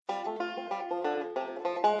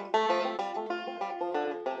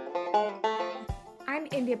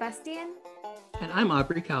Cynthia Bastian, And I'm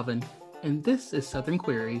Aubrey Calvin, and this is Southern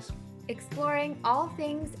Queries, exploring all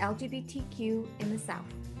things LGBTQ in the South.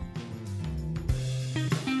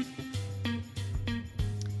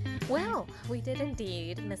 Well, we did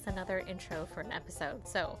indeed miss another intro for an episode,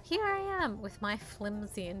 so here I am with my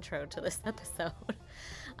flimsy intro to this episode.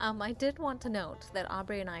 I did want to note that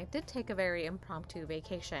Aubrey and I did take a very impromptu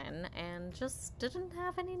vacation and just didn't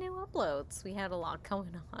have any new uploads. We had a lot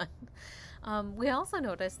going on. We also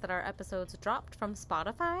noticed that our episodes dropped from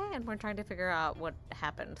Spotify, and we're trying to figure out what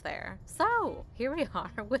happened there. So, here we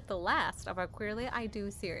are with the last of our Queerly I Do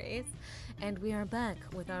series, and we are back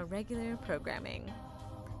with our regular programming.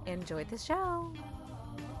 Enjoy the show!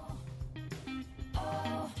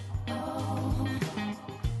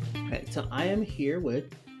 Right, so I am here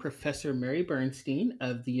with Professor Mary Bernstein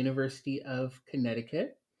of the University of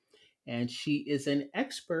Connecticut, and she is an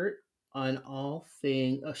expert on all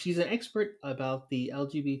things. She's an expert about the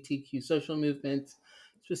LGBTQ social movements,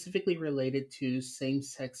 specifically related to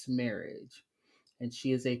same-sex marriage, and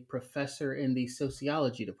she is a professor in the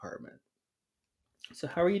sociology department. So,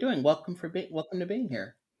 how are you doing? Welcome to being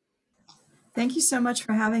here. Thank you so much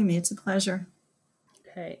for having me. It's a pleasure.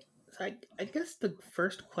 Okay, so I guess the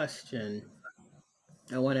first question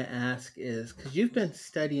I want to ask is, because you've been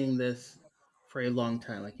studying this for a long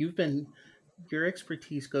time, your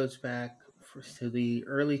expertise goes back to the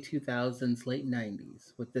early 2000s, late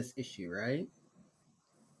 90s with this issue, right?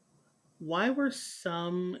 Why were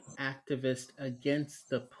some activists against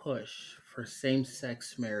the push for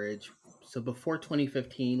same-sex marriage? So before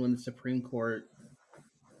 2015, when the Supreme Court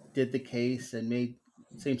did the case and made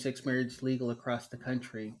same-sex marriage legal across the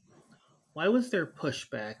country, why was there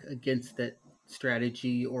pushback against that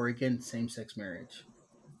strategy or against same-sex marriage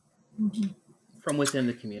from within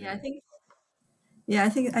the community? I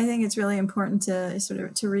think it's really important to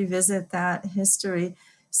to revisit that history.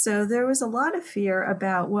 So there was a lot of fear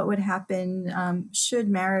about what would happen should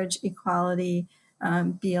marriage equality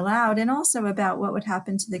be allowed, and also about what would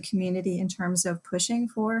happen to the community in terms of pushing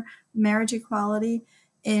for marriage equality.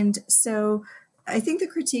 And so I think the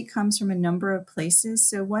critique comes from a number of places.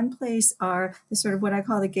 So one place are the sort of what I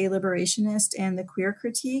call the gay liberationist and the queer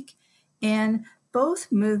critique. And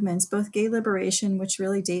both movements, both gay liberation, which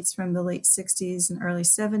really dates from the late 60s and early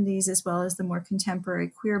 70s, as well as the more contemporary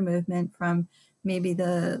queer movement from maybe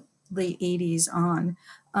the late 80s on,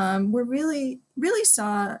 were really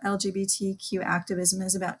saw LGBTQ activism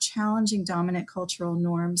as about challenging dominant cultural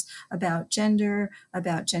norms about gender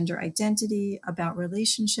identity, about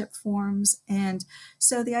relationship forms. And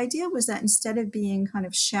so the idea was that instead of being kind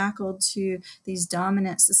of shackled to these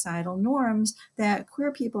dominant societal norms, that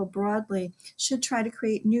queer people broadly should try to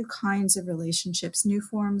create new kinds of relationships, new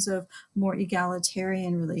forms of more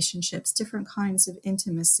egalitarian relationships, different kinds of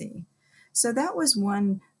intimacy. So that was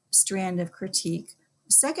one strand of critique.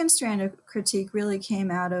 Second strand of critique really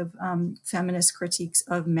came out of feminist critiques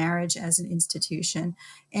of marriage as an institution.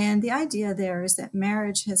 And the idea there is that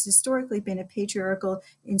marriage has historically been a patriarchal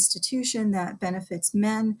institution that benefits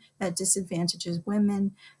men, that disadvantages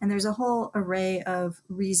women. And there's a whole array of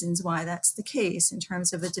reasons why that's the case in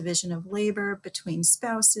terms of a division of labor between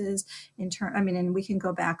spouses. And we can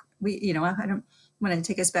go back, I don't want to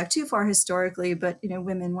take us back too far historically, but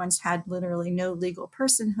women once had literally no legal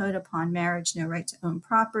personhood upon marriage, no right to own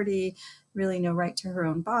property, really no right to her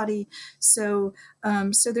own body. So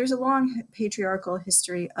there's a long patriarchal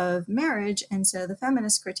history of marriage. And so the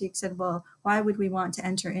feminist critique said, well, why would we want to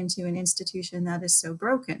enter into an institution that is so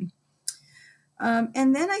broken?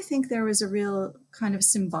 And then I think there was a real kind of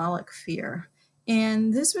symbolic fear.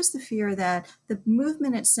 And this was the fear that the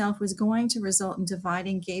movement itself was going to result in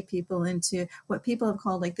dividing gay people into what people have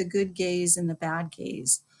called like the good gays and the bad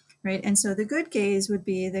gays, right? And so the good gays would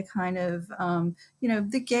be the kind of,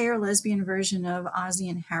 the gay or lesbian version of Ozzie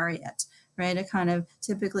and Harriet, right? A kind of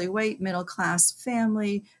typically white middle-class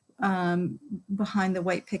family behind the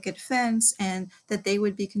white picket fence, and that they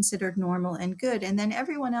would be considered normal and good. And then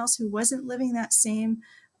everyone else who wasn't living that same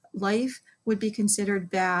life would be considered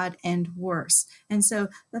bad and worse. And so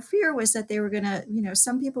the fear was that they were going to,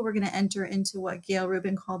 some people were going to enter into what Gayle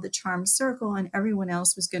Rubin called the charm circle, and everyone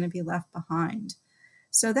else was going to be left behind.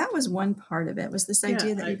 So that was one part of it, was this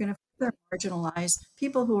idea that you're going to further marginalize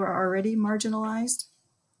people who are already marginalized.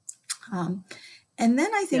 And then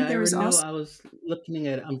I think there was also... I was looking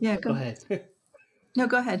at... go ahead. No,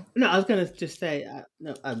 go ahead. No, I was going to just say,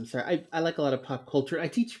 no, I'm sorry. I like a lot of pop culture.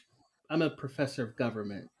 I'm a professor of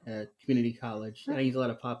government at community college, and I use a lot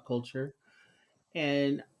of pop culture.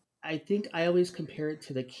 And I think I always compare it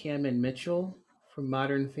to the Cam and Mitchell from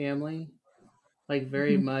Modern Family. Like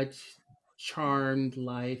very much charmed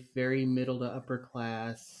life, very middle to upper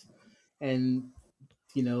class, and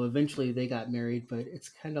eventually they got married, but it's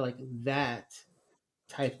kind of like that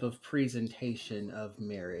type of presentation of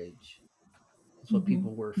marriage is what Hmm.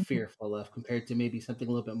 people were fearful of compared to maybe something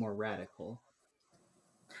a little bit more radical.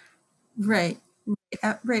 Right.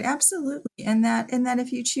 Right, absolutely. And that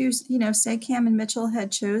if you choose, say Cam and Mitchell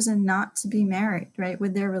had chosen not to be married, right?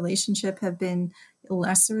 Would their relationship have been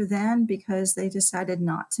lesser than because they decided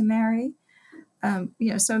not to marry?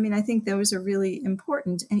 So I mean, I think those are really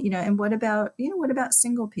important. And and what about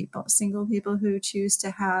single people who choose to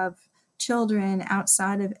have children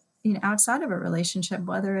outside of a relationship,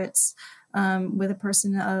 whether it's with a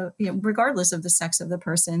person, regardless of the sex of the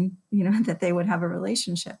person, that they would have a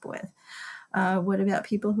relationship with. What about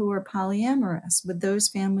people who are polyamorous? Would those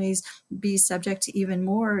families be subject to even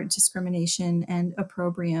more discrimination and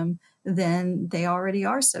opprobrium than they already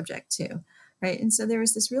are subject to? Right. And so there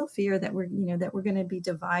is this real fear that we're going to be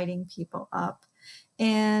dividing people up.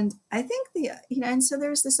 And I think and so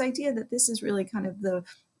there's this idea that this is really kind of the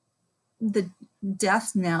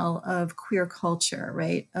death knell of queer culture,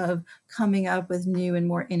 right? Of coming up with new and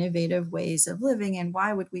more innovative ways of living. And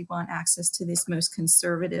why would we want access to this most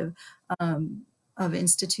conservative of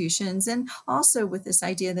institutions? And also with this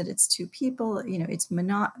idea that it's two people, it's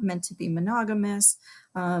meant to be monogamous,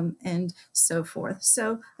 and so forth.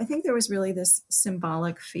 So I think there was really this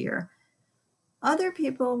symbolic fear. Other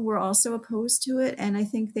people were also opposed to it, and I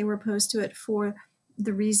think they were opposed to it for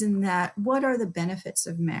the reason that what are the benefits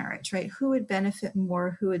of marriage, right? Who would benefit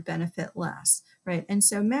more, who would benefit less, right? And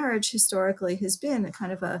so marriage historically has been a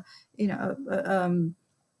kind of an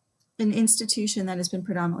institution that has been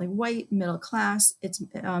predominantly white, middle class.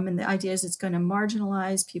 And the idea is it's going to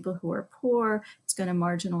marginalize people who are poor. It's going to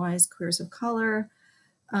marginalize queers of color.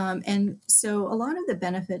 And so a lot of the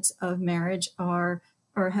benefits of marriage are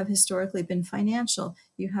or have historically been financial.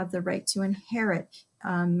 You have the right to inherit.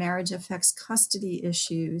 Marriage affects custody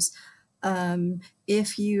issues.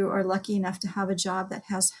 If you are lucky enough to have a job that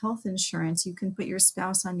has health insurance, you can put your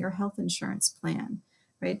spouse on your health insurance plan,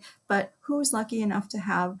 right? But who's lucky enough to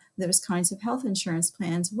have those kinds of health insurance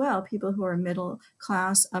plans? Well, people who are middle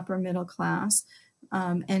class, upper middle class.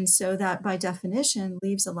 And so that by definition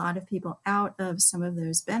leaves a lot of people out of some of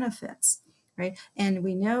those benefits, right? And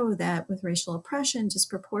we know that with racial oppression,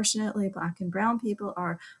 disproportionately Black and brown people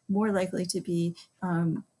are more likely to be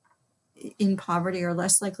in poverty or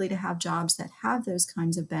less likely to have jobs that have those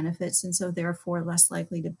kinds of benefits, and so therefore less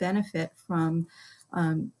likely to benefit from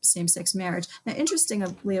same-sex marriage. Now,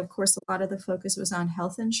 interestingly, of course, a lot of the focus was on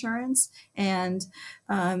health insurance, and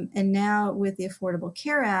now with the Affordable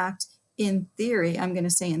Care Act, in theory, I'm going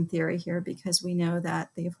to say in theory here because we know that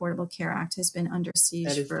the Affordable Care Act has been under siege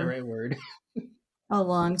That is for the right word. a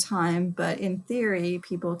long time, but in theory,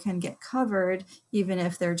 people can get covered even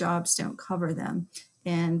if their jobs don't cover them.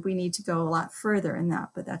 And we need to go a lot further in that,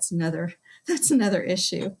 but that's another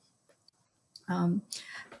issue. And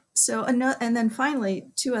then finally,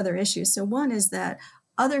 two other issues. So one is that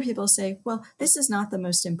other people say, well, this is not the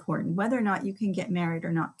most important. Whether or not you can get married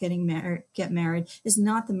or not get married is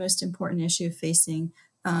not the most important issue facing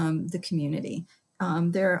the community.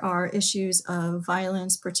 There are issues of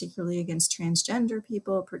violence, particularly against transgender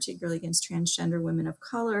people, particularly against transgender women of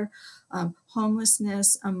color,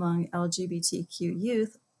 homelessness among LGBTQ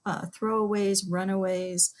youth, throwaways,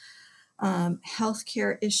 runaways,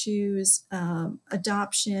 healthcare issues,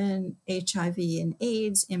 adoption, HIV and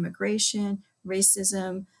AIDS, immigration,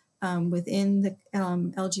 racism within the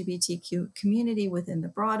LGBTQ community, within the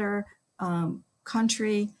broader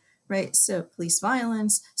country, right? So police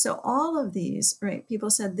violence. So all of these, right? People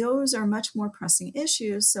said those are much more pressing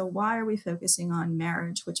issues. So why are we focusing on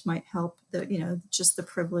marriage, which might help just the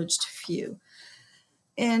privileged few?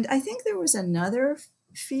 And I think there was another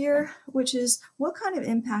fear, which is what kind of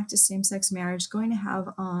impact is same-sex marriage going to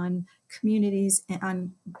have on communities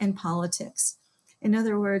and politics? In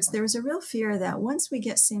other words, there was a real fear that once we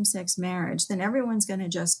get same-sex marriage, then everyone's going to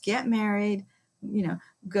just get married,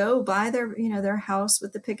 go buy their house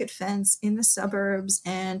with the picket fence in the suburbs,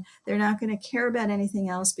 and they're not going to care about anything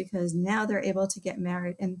else because now they're able to get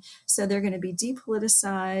married. And so they're going to be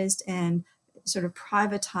depoliticized and sort of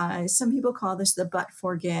privatized. Some people call this the but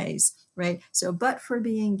for gays, right? So but for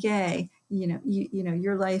being gay,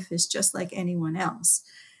 your life is just like anyone else.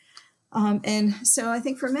 And so I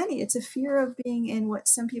think for many, it's a fear of being in what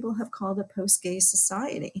some people have called a post-gay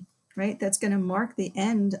society, right? That's going to mark the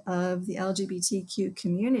end of the LGBTQ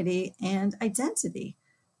community and identity.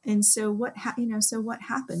 And so what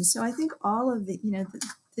happens? So I think all of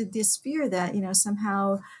this fear that,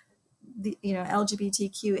 somehow the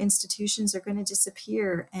LGBTQ institutions are going to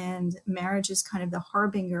disappear, and marriage is kind of the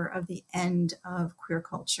harbinger of the end of queer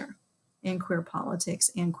culture and queer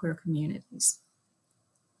politics and queer communities.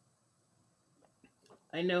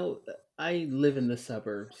 I know I live in the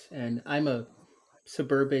suburbs, and I'm a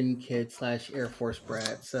suburban kid slash Air Force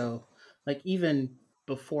brat. So, like, even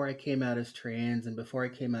before I came out as trans and before I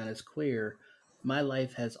came out as queer, my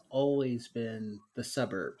life has always been the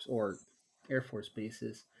suburbs or Air Force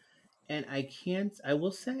bases. And I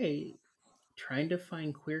will say, trying to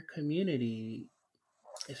find queer community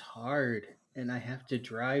is hard, and I have to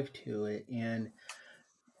drive to it. And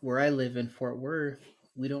where I live in Fort Worth,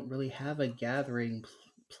 we don't really have a gathering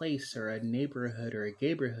place or a neighborhood or a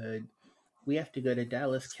gayborhood. We have to go to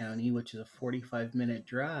Dallas County, which is a 45-minute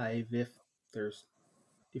drive there's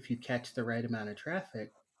if you catch the right amount of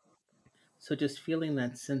traffic. So just feeling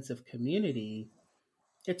that sense of community,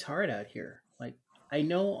 it's hard out here. Like, I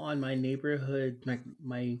know on my neighborhood,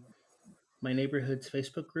 my neighborhood's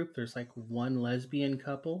Facebook group, there's like one lesbian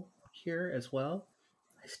couple here as well.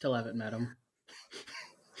 I still haven't met them,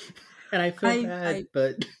 and I feel bad, I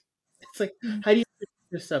but it's like, how do you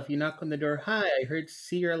introduce yourself? You knock on the door. Hi, I heard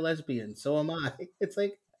see you're a lesbian. So am I. It's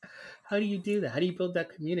like, how do you do that? How do you build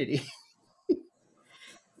that community?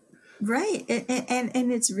 Right.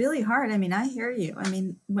 And it's really hard. I mean, I hear you. I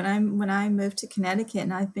mean, when I moved to Connecticut,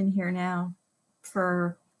 and I've been here now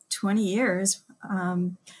for 20 years, I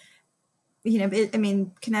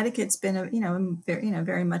mean, Connecticut's been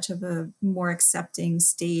very much of a more accepting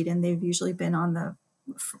state, and they've usually been on the,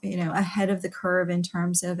 ahead of the curve in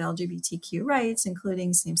terms of LGBTQ rights,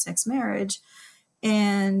 including same-sex marriage.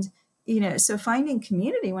 And, so finding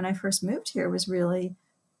community when I first moved here was really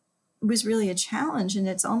a challenge. And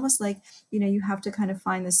it's almost like, you have to kind of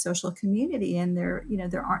find this social community, and there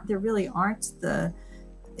really aren't the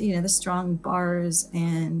strong bars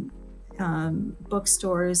and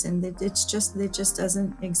bookstores, and it just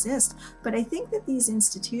doesn't exist. But I think that these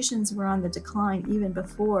institutions were on the decline even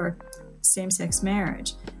before same-sex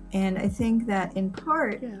marriage. And I think that in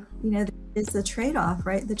part, is the trade-off,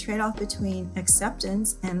 right? The trade-off between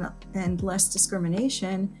acceptance and less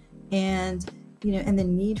discrimination, and the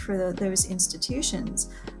need for those institutions.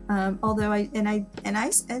 Although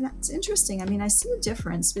it's interesting. I mean, I see a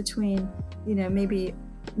difference between, maybe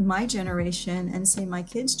my generation and say my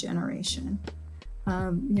kids' generation.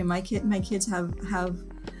 My kids have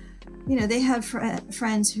they have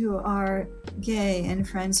friends who are gay and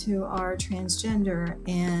friends who are transgender,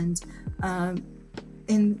 and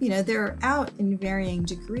they're out in varying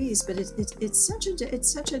degrees, but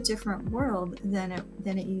it's such a different world than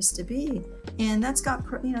it used to be, and that's got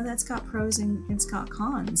pros and it's got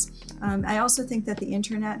cons. I also think that the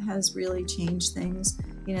internet has really changed things.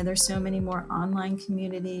 There's so many more online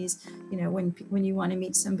communities. When you want to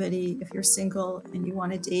meet somebody, if you're single and you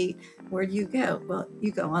want to date, where do you go? Well,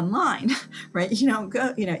 you go online, right? You don't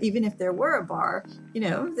go, even if there were a bar,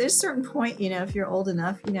 there's a certain point, if you're old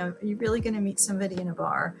enough, are you really going to meet somebody in a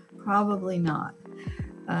bar? Probably not.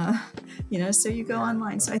 So you go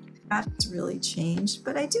online. So I think that's really changed.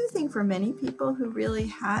 But I do think for many people who really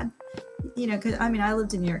had, because I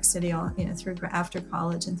lived in New York City all, through after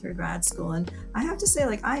college and through grad school, and I have to say,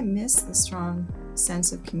 like, I miss the strong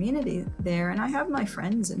sense of community there, and I have my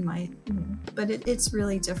friends and but it's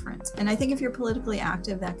really different. And I think if you're politically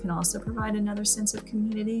active, that can also provide another sense of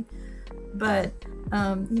community. But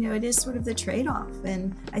it is sort of the trade-off,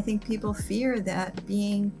 and I think people fear that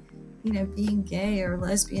being gay or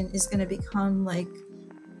lesbian is going to become like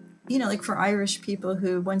for Irish people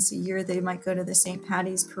who once a year they might go to the St.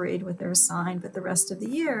 Paddy's parade with their sign, but the rest of the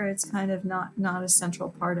year it's kind of not a central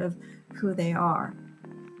part of who they are.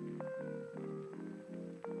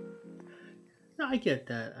 No, I get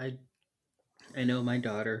that. I know my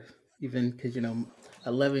daughter, even because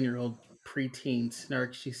 11-year-old preteen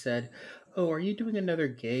snark. She said, "Oh, are you doing another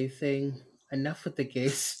gay thing? Enough with the gay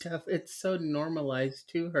stuff." It's so normalized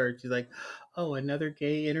to her. She's like, "Oh, another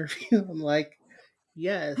gay interview." I'm like,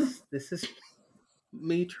 yes, this is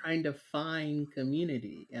me trying to find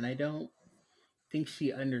community, and I don't think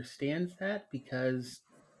she understands that because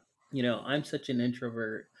I'm such an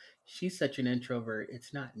introvert, she's such an introvert.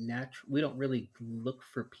 It's not natural. We don't really look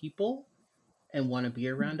for people and want to be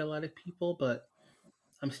around a lot of people, but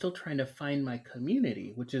I'm still trying to find my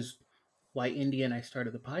community, which is why Indy and I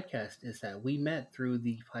started the podcast. Is that we met through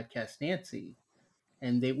the podcast Nancy,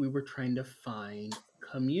 and we were trying to find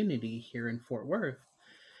community here in Fort Worth.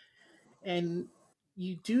 And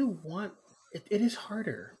you do want it is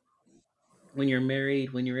harder when you're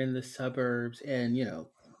married, when you're in the suburbs, and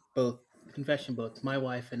both my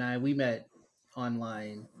wife and I, we met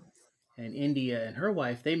online, And India and her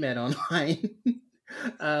wife, they met online.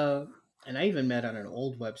 uh, and I even met on an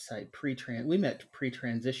old website we met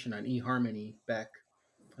pre-transition on eHarmony back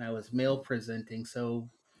when I was male presenting. So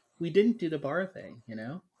we didn't do the bar thing, you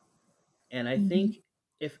know? And I Hmm. think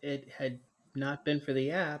if it had not been for the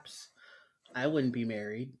apps, I wouldn't be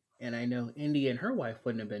married. And I know Indy and her wife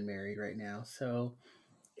wouldn't have been married right now. So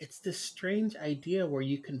it's this strange idea where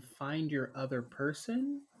you can find your other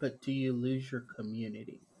person, but do you lose your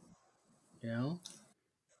community? You know?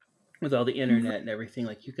 With all the internet and everything,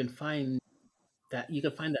 like you can find that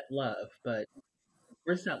love, but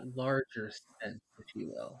where's that larger sense, if you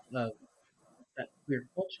will, of that queer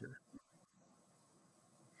culture?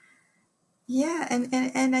 Yeah,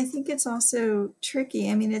 and I think it's also tricky.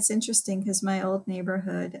 I mean, it's interesting because my old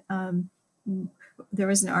neighborhood, there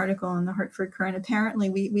was an article in the Hartford Courant. Apparently,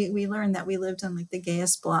 we learned that we lived on like the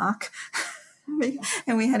gayest block.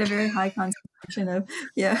 And we had a very high concentration of,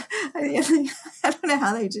 yeah, I don't know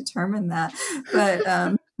how they determined that, but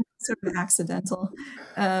sort of accidental.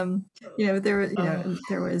 Oh,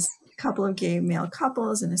 There was a couple of gay male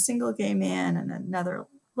couples and a single gay man and another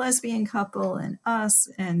lesbian couple and us.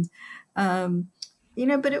 And,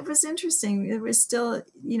 but it was interesting. It was still,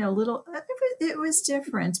 it was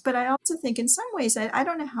different. But I also think in some ways, I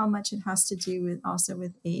don't know how much it has to do with also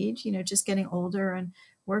with age, just getting older and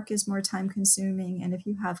work is more time consuming. And if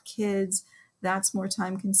you have kids, that's more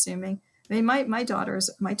time consuming. I mean, my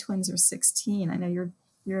twins are 16. I know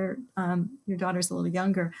your daughter's a little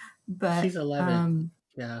younger, but she's 11.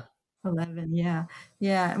 Yeah. 11. Yeah.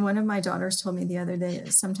 Yeah. And one of my daughters told me the other day,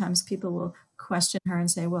 sometimes people will question her and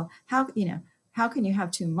say, well, how can you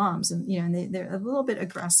have two moms? And they're a little bit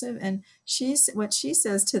aggressive. And what she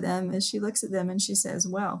says to them is she looks at them and she says,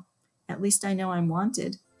 well, at least I know I'm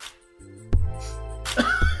wanted.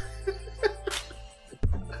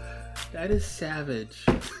 That is savage.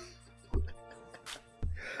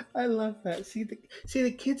 I love that. See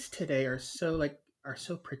the kids today are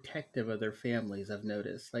so protective of their families, I've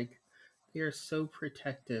noticed. Like they are so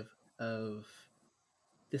protective of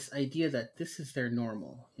this idea that this is their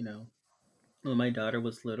normal, you know. When my daughter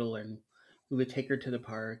was little and we would take her to the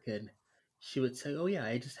park and she would say, "Oh yeah,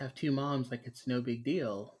 I just have two moms, like it's no big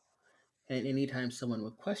deal." And anytime someone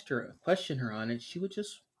would question her on it, she would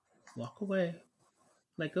just walk away.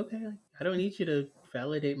 Like, okay, I don't need you to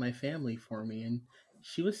validate my family for me. And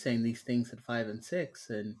she was saying these things at 5 and 6,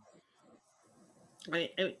 and I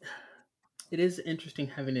it is interesting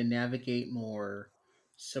having to navigate more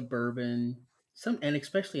suburban, and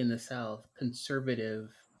especially in the South, conservative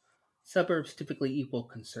suburbs typically equal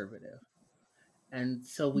conservative. And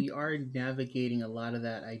so we are navigating a lot of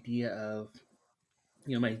that idea of,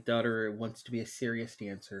 my daughter wants to be a serious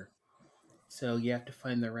dancer. So you have to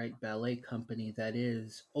find the right ballet company that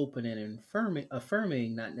is open and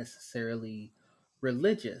affirming, not necessarily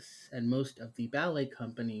religious. And most of the ballet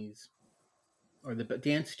companies or the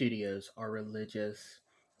dance studios are religious.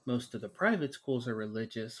 Most of the private schools are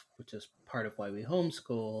religious, which is part of why we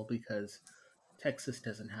homeschool because Texas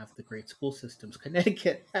doesn't have the great school systems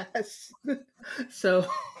Connecticut has. So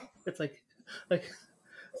it's like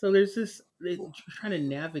so there's this you're trying to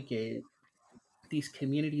navigate these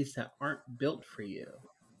communities that aren't built for you.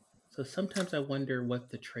 So sometimes I wonder what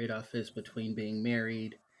the trade-off is between being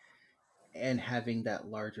married and having that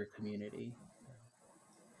larger community.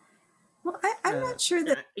 Well, I'm Uh, not sure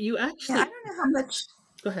that, you yeah, I actually don't know how much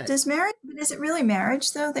go ahead. does marriage, but is it really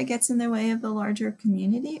marriage though that gets in the way of the larger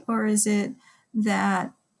community? Or is it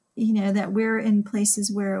that, that we're in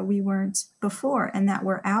places where we weren't before and that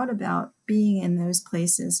we're out about being in those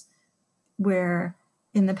places where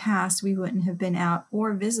in the past we wouldn't have been out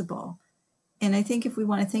or visible? And I think if we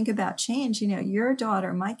want to think about change, your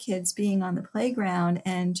daughter, my kids being on the playground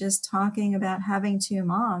and just talking about having two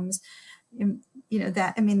moms,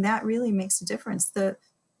 that, I mean, that really makes a difference. The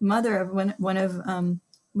mother of when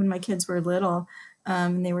my kids were little,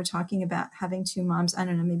 and they were talking about having two moms. I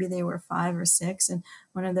don't know, maybe they were 5 or 6, and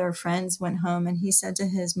one of their friends went home and he said to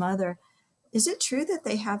his mother, "Is it true that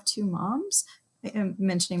they have two moms?"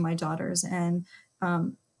 Mentioning my daughters, and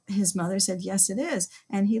his mother said, "Yes, it is."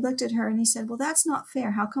 And he looked at her and he said, "Well, that's not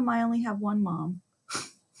fair. How come I only have one mom?"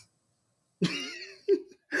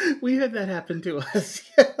 We had that happen to us.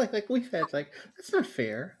 Yeah, like we've had that's not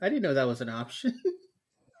fair. I didn't know that was an option.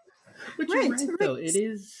 But you're Right, right right. though.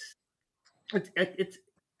 It's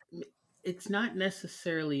it's not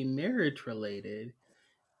necessarily marriage related.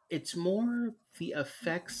 It's more the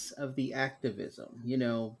effects of the activism.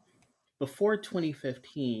 Before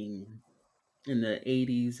 2015, in the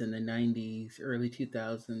 80s and the 90s, early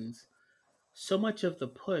 2000s, so much of the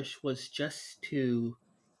push was just to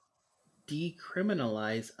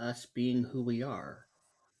decriminalize us being who we are,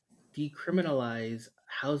 decriminalize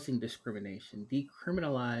housing discrimination,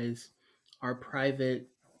 decriminalize our private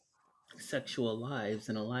sexual lives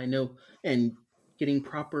and align no and getting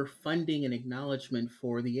proper funding and acknowledgement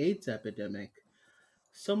for the AIDS epidemic.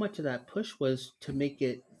 So much of that push was to make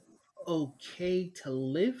it okay to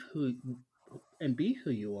live who and be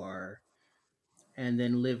who you are and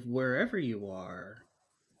then live wherever you are.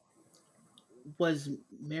 Was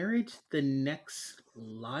marriage the next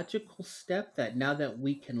logical step, that now that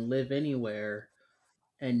we can live anywhere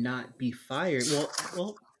and not be fired?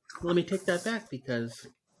 Well, let me take that back because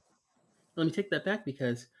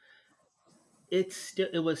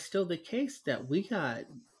it was still the case that we got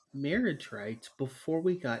marriage rights before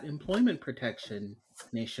we got employment protection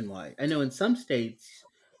nationwide. I know in some states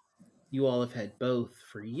you all have had both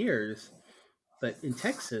for years, but in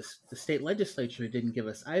Texas, the state legislature didn't give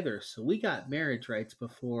us either. So we got marriage rights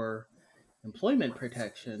before employment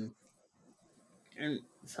protection. And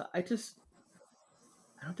so I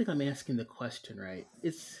don't think I'm asking the question right.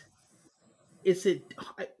 Is it,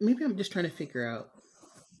 maybe I'm just trying to figure out,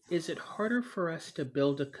 is it harder for us to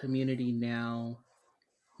build a community now,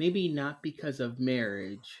 maybe not because of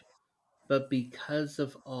marriage, but because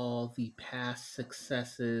of all the past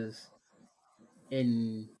successes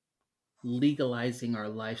in legalizing our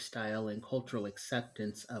lifestyle and cultural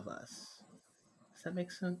acceptance of us? Does that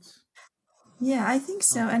make sense? Yeah, I think I don't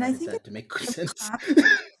so. think And I I did think that to make sense.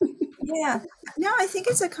 yeah, no, I think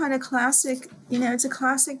it's a kind of classic, it's a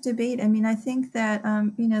classic debate. I mean, I think that,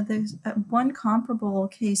 there's one comparable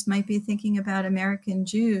case might be thinking about American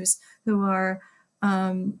Jews who are,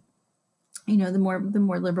 um, the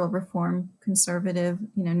more liberal, reform, conservative,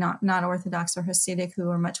 not Orthodox or Hasidic, who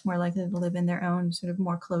are much more likely to live in their own sort of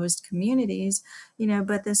more closed communities.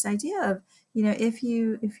 But this idea of, if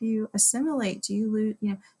you assimilate, do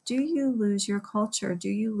you lose your culture? Do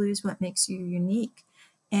you lose what makes you unique?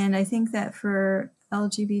 And I think that for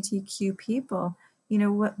LGBTQ people,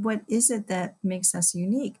 what is it that makes us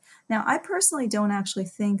unique? Now, I personally don't actually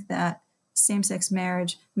think that same-sex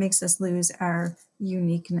marriage makes us lose our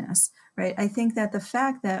uniqueness, right? I think that the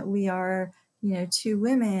fact that we are, two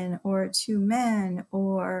women or two men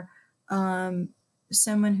or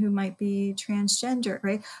someone who might be transgender,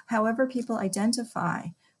 right? However people identify,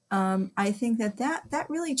 I think that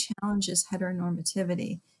really challenges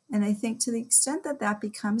heteronormativity. And I think to the extent that that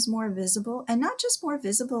becomes more visible, and not just more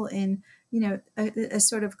visible in, a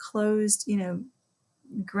sort of closed,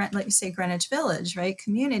 like you say, Greenwich Village, right,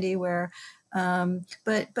 community where,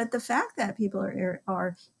 but the fact that people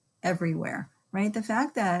are everywhere, right? The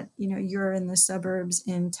fact that you're in the suburbs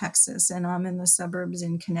in Texas and I'm in the suburbs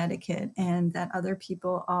in Connecticut, and that other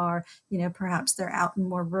people are, perhaps they're out in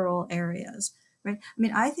more rural areas, right? I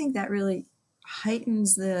mean, I think that really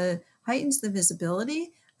heightens the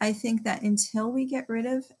visibility. I think that until we get rid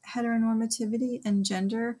of heteronormativity and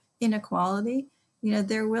gender inequality,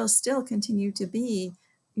 there will still continue to be,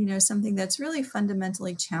 something that's really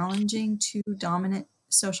fundamentally challenging to dominant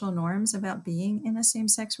social norms about being in a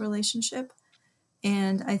same-sex relationship.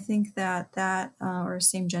 And I think or a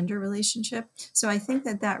same gender relationship. So I think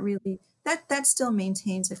that really, that still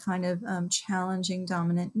maintains a kind of challenging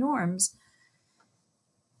dominant norms.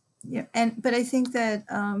 Yeah. But I think that,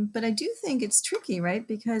 but I do think it's tricky, right?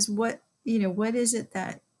 Because what is it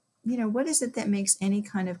that makes any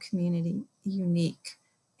kind of community unique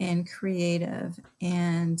and creative?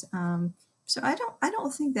 And so I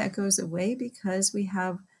don't think that goes away because we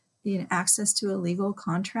have, access to a legal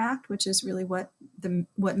contract, which is really what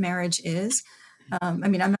marriage is. I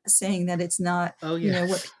mean, I'm not saying that it's not, Oh, yes.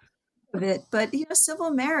 what of it, but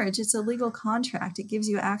civil marriage, it's a legal contract. It gives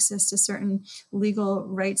you access to certain legal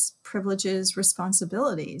rights, privileges,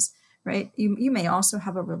 responsibilities, right? You may also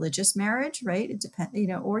have a religious marriage, right? It depends,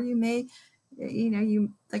 or you may,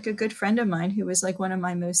 you, like a good friend of mine who was like one of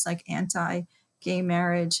my most like anti-gay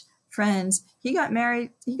marriage friends. He got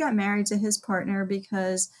married to his partner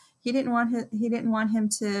because he didn't want him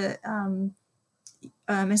to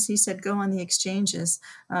as he said, go on the exchanges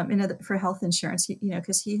for health insurance,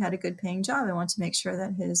 because he had a good paying job and wanted to make sure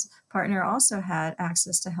that his partner also had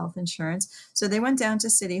access to health insurance. So they went down to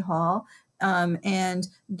City Hall, and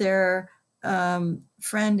their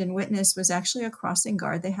friend and witness was actually a crossing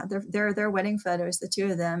guard. They had their wedding photos, the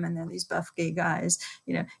two of them, and then these buff gay guys,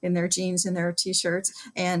 in their jeans and their t-shirts,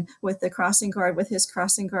 and with the crossing guard, with his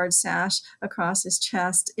crossing guard sash across his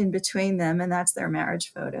chest in between them, and that's their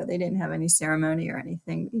marriage photo. They didn't have any ceremony or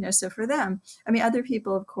anything, so for them, I mean, other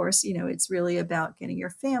people, of course, it's really about getting your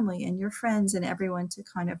family and your friends and everyone to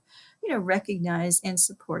kind of, recognize and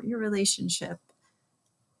support your relationship.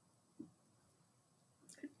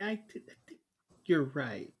 I you're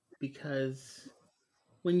right, because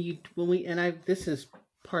when we and I this is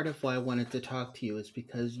part of why I wanted to talk to you, is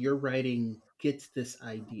because your writing gets this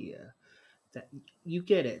idea that you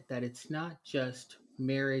get it, that it's not just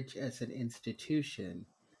marriage as an institution,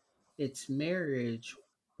 it's marriage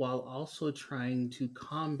while also trying to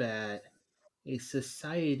combat a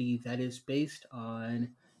society that is based on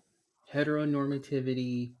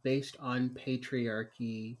heteronormativity, based on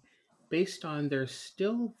patriarchy, based on there's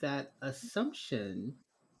still that assumption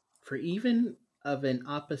for even of an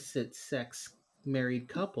opposite sex married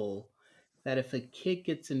couple that if a kid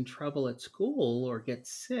gets in trouble at school or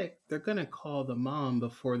gets sick, they're going to call the mom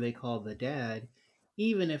before they call the dad,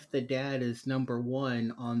 even if the dad is number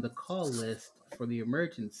one on the call list for the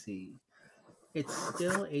emergency. It's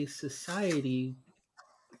still a society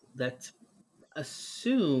that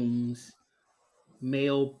assumes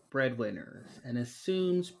male breadwinners and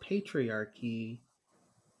assumes patriarchy.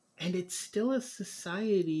 And it's still a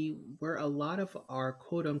society where a lot of our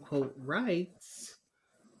quote unquote rights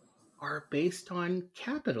are based on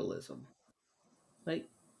capitalism. Like,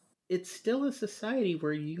 it's still a society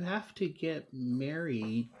where you have to get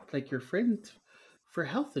married, like your friend, for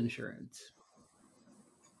health insurance.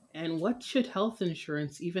 And what should health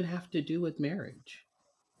insurance even have to do with marriage?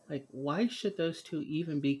 Like, why should those two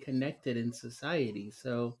even be connected in society?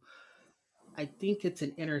 So I think it's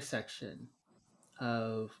an intersection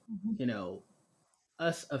of, Mhm. you know,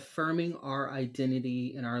 us affirming our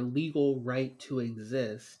identity and our legal right to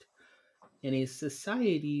exist in a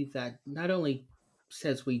society that not only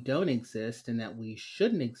says we don't exist and that we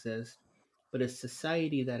shouldn't exist, but a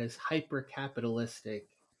society that is hyper capitalistic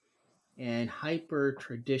and hyper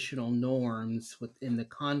traditional norms within the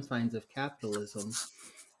confines of capitalism.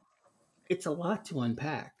 It's a lot to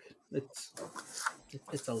unpack. It's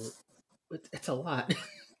it's a lot.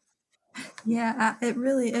 Yeah, it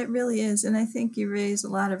really is, and I think you raise a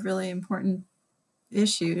lot of really important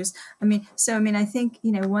issues. I mean, I think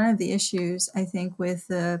one of the issues I think with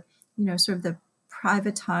the sort of the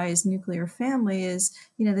privatized nuclear family is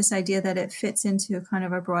this idea that it fits into kind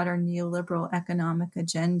of a broader neoliberal economic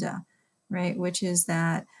agenda, right? Which is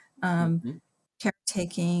that um, Mhm.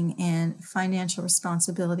 caretaking and financial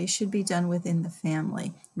responsibility should be done within the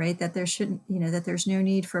family, right? That there shouldn't, that there's no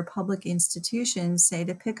need for public institutions, say,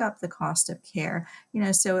 to pick up the cost of care.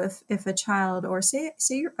 So if a child, or say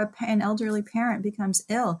you're an elderly parent, becomes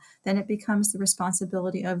ill, then it becomes the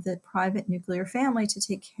responsibility of the private nuclear family to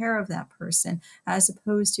take care of that person, as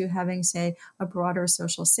opposed to having, say, a broader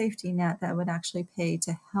social safety net that would actually pay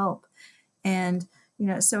to help. And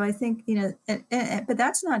so I think but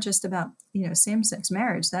that's not just about same-sex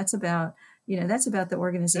marriage. That's about the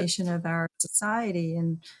organization That's of our society,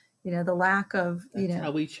 and the lack of that's how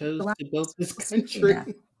we chose the lack to of build this social safety net.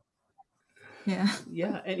 country. Yeah.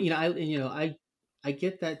 Yeah, and I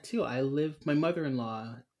get that too. I live my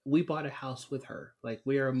mother-in-law, we bought a house with her. Like,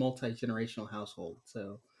 we are a multi-generational household.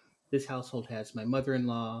 So this household has my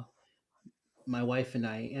mother-in-law, my wife and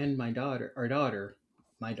I, and our daughter.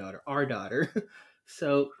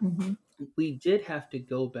 So Hmm. we did have to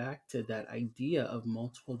go back to that idea of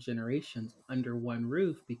multiple generations under one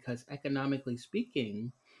roof, because economically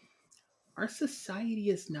speaking, our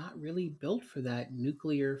society is not really built for that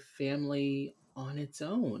nuclear family on its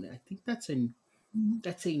own. I think that's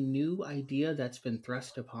a new idea that's been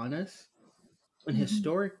thrust upon us. When Hmm.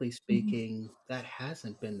 historically Hmm. speaking, that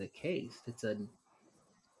hasn't been the case. It's a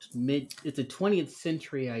 20th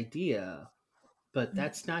century idea, but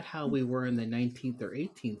that's not how we were in the 19th or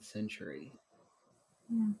 18th century.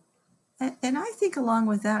 Yeah. And I think along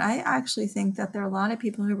with that, I actually think that there are a lot of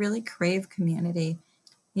people who really crave community,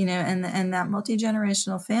 and that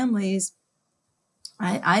multi-generational families,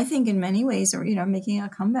 I think in many ways are making a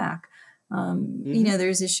comeback. Hmm.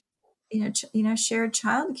 There's issue, shared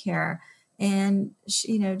childcare, and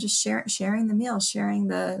just sharing the meal, sharing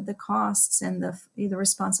the costs and the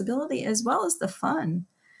responsibility, as well as the fun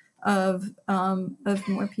of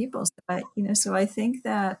more people. So I think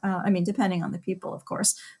that I mean, depending on the people, of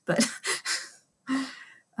course, but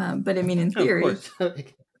but I mean, in Of theory, course, but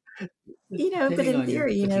depending in on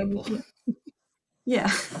theory, the people.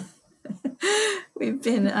 yeah. We've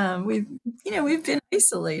been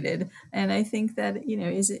isolated, and I think that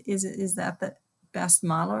is that the best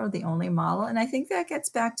model or the only model? And I think that gets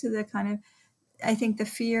back to the kind of, I think, the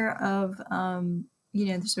fear of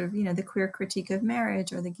the sort of the queer critique of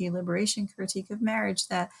marriage, or the gay liberation critique of marriage,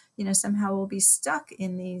 that somehow we'll be stuck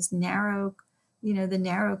in these narrow, the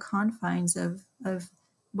narrow confines of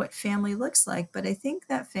what family looks like. But I think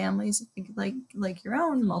that families like your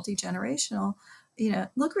own, multi-generational,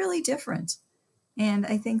 look really different. And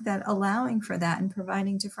I think that allowing for that and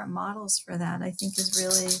providing different models for that, I think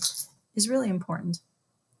is really important.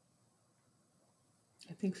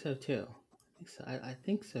 I think so too. I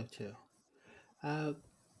think so too. Uh,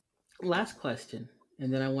 Last question,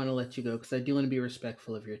 and then I want to let you go because I do want to be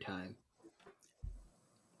respectful of your time.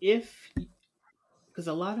 If Because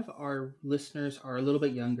a lot of our listeners are a little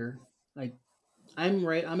bit younger, like I'm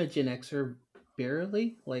a Gen Xer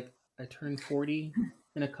barely. Like I turned 40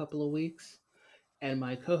 in a couple of weeks, and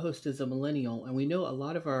my co-host is a millennial, and we know a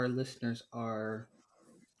lot of our listeners are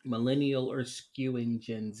millennial or skewing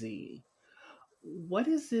Gen Z. What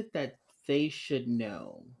is it that they should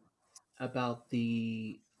know about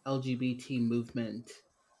the LGBT movement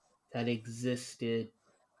that existed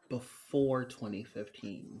before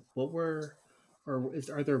 2015?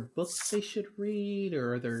 Are there books they should read,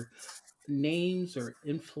 or are there names or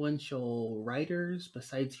influential writers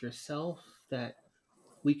besides yourself that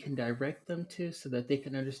we can direct them to so that they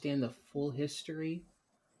can understand the full history?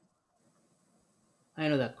 I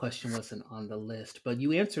know that question wasn't on the list, but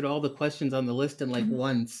you answered all the questions on the list in like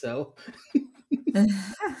one, so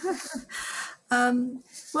um,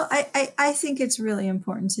 well, I think it's really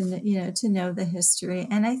important to to know the history,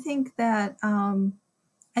 and I think that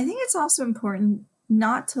I think it's also important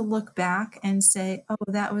not to look back and say, oh,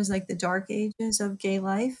 that was like the dark ages of gay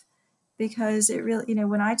life, because it really,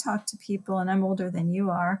 when I talk to people, and I'm older than you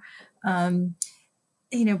are, um,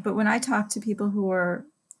 but when I talk to people who are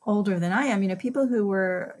older than I am, people who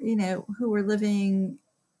were living,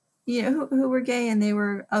 who were gay and they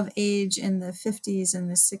were of age in the 50s and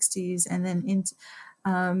the 60s, and then into,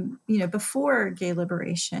 before gay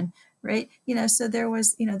liberation, right? So there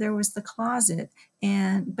was the closet,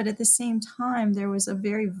 but at the same time, there was a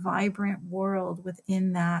very vibrant world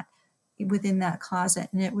within that closet.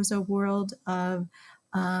 And it was a world of,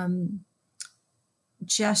 um,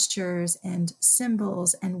 gestures and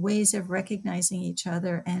symbols and ways of recognizing each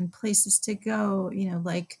other and places to go,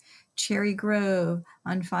 like Cherry Grove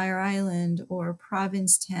on Fire Island or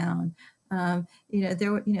Provincetown. There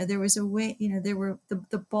was a way, there were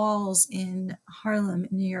the balls in Harlem,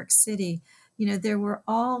 in New York City. There were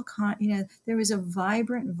there was a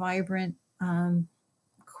vibrant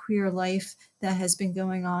queer life that has been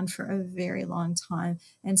going on for a very long time.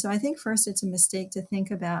 And so I think first it's a mistake to think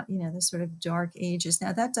about, the sort of dark ages.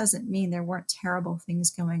 Now, that doesn't mean there weren't terrible things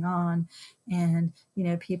going on and,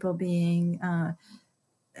 people being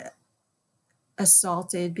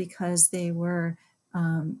assaulted because they were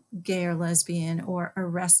gay or lesbian, or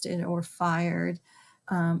arrested or fired,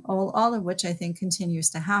 all of which I think continues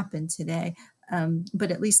to happen today. But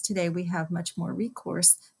at least today we have much more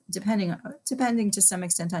recourse, depending to some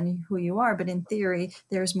extent on who you are. But in theory,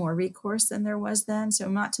 there's more recourse than there was then. So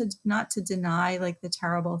not to deny like the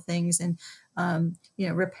terrible things and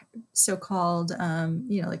so-called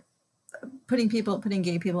like putting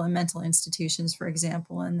gay people in mental institutions, for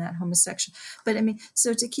example, and that homosexual. But I mean,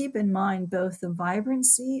 so to keep in mind both the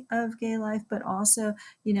vibrancy of gay life, but also,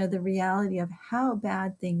 the reality of how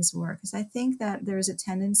bad things were. Because I think that there's a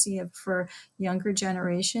tendency for younger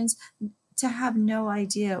generations to have no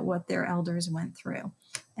idea what their elders went through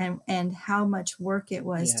and how much work it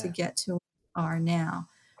was to yeah. get to where we are now,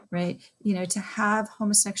 right? To have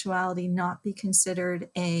homosexuality not be considered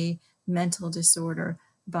a mental disorder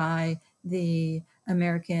by the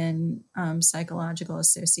American Psychological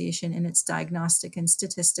Association in its diagnostic and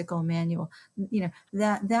statistical manual.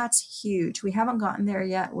 That's huge. We haven't gotten there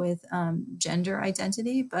yet with gender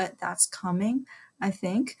identity, but that's coming, I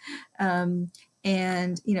think.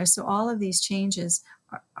 And so all of these changes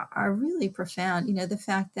are really profound. The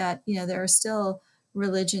fact that there are still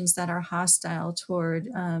religions that are hostile toward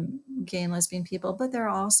gay and lesbian people, but there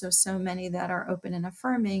are also so many that are open and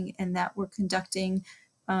affirming, and that were conducting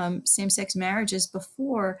same-sex marriages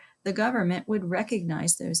before the government would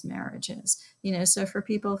recognize those marriages. So for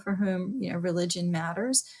people for whom religion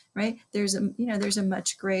matters, right? There's a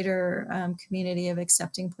much greater community of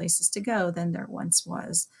accepting places to go than there once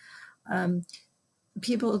was.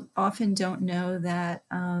 People often don't know that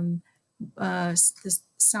the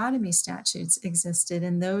sodomy statutes existed,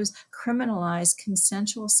 and those criminalized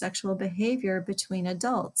consensual sexual behavior between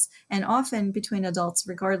adults, and often between adults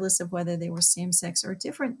regardless of whether they were same sex or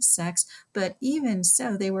different sex. But even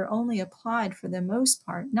so, they were only applied for the most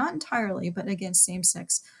part, not entirely, but against same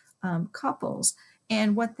sex couples.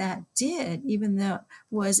 And what that did, even though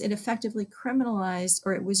was it effectively criminalized,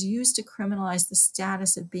 or it was used to criminalize the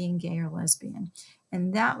status of being gay or lesbian.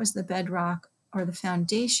 And that was the bedrock or the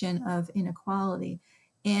foundation of inequality.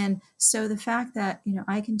 And so the fact that,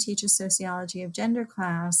 I can teach a sociology of gender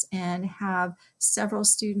class and have several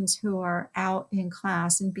students who are out in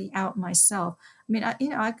class and be out myself. I mean,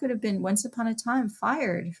 I could have been once upon a time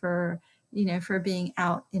fired for being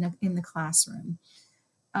out in the classroom.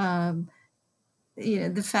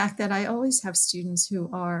 The fact that I always have students who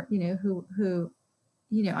are, who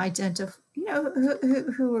identify,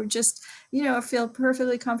 who are just, feel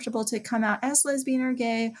perfectly comfortable to come out as lesbian or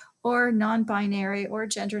gay or non-binary or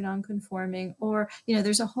gender non-conforming, or,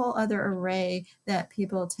 there's a whole other array that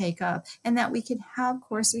people take up, and that we can have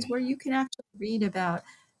courses where you can actually read about,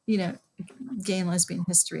 gay and lesbian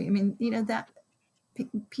history. I mean, that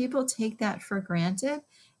people take that for granted,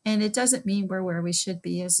 and it doesn't mean we're where we should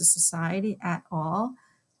be as a society at all.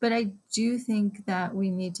 But I do think that we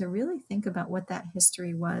need to really think about what that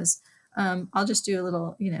history was. I'll just do a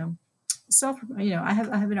little, I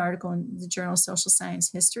have an article in the journal Social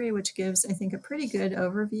Science History, which gives, I think, a pretty good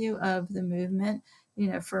overview of the movement,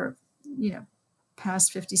 for,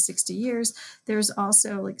 past 50, 60 years. There's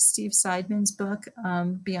also like Steve Seidman's book,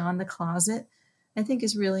 Beyond the Closet, I think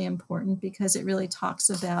is really important because it really talks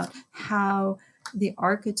about how the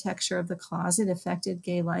architecture of the closet affected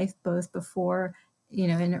gay life, both before,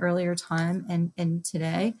 in earlier time and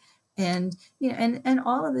today. And, and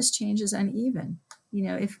all of this change is uneven.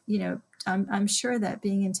 I'm sure that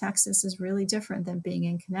being in Texas is really different than being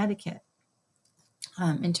in Connecticut,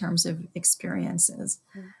 in terms of experiences.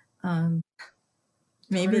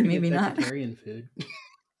 Maybe not. Vegetarian food.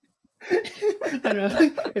 I don't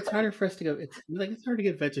know. It's harder for us to go. It's hard to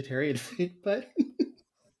get vegetarian food, but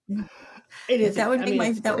it is. That would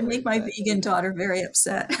make my vegan daughter very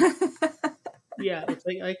upset. Yeah, it's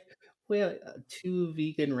like we have 2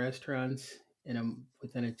 vegan restaurants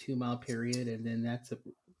within a 2-mile period, and then that's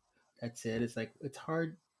it. It's like it's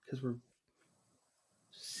hard because we're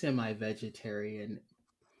semi-vegetarian.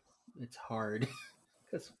 It's hard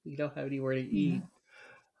because we don't have anywhere to eat.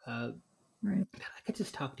 Right. I could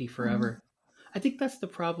just talk to you forever. I think that's the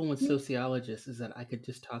problem with sociologists, is that I could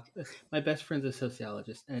just talk. My best friend's a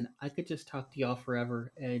sociologist, and I could just talk to y'all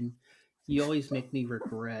forever. And you always make me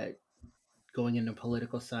regret going into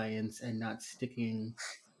political science and not sticking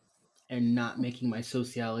and not making my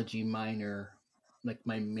sociology minor like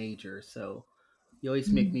my major. So you always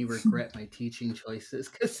make me regret my teaching choices,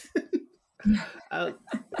 because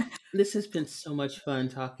this has been so much fun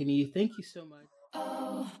talking to you. Thank you so much.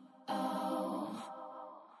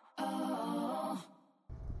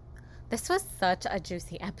 This was such a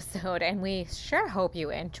juicy episode, and we sure hope you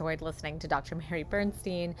enjoyed listening to Dr. Mary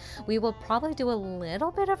Bernstein. We will probably do a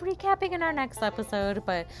little bit of recapping in our next episode,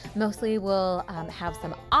 but mostly we'll have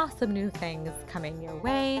some awesome new things coming your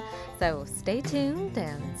way. So stay tuned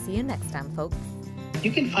and see you next time, folks.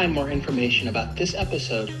 You can find more information about this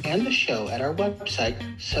episode and the show at our website,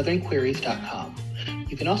 southernqueries.com.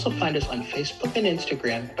 You can also find us on Facebook and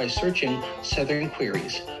Instagram by searching Southern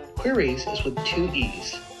Queries. Queries is with 2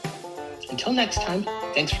 E's. Until next time,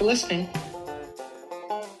 thanks for listening.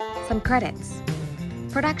 Some credits.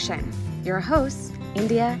 Production, your hosts,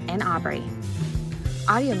 India and Aubrey.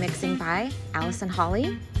 Audio mixing by Allison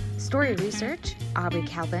Hawley. Story research, Aubrey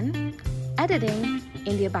Calvin. Editing,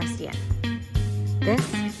 India Bastian.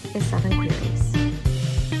 This is Southern Queries.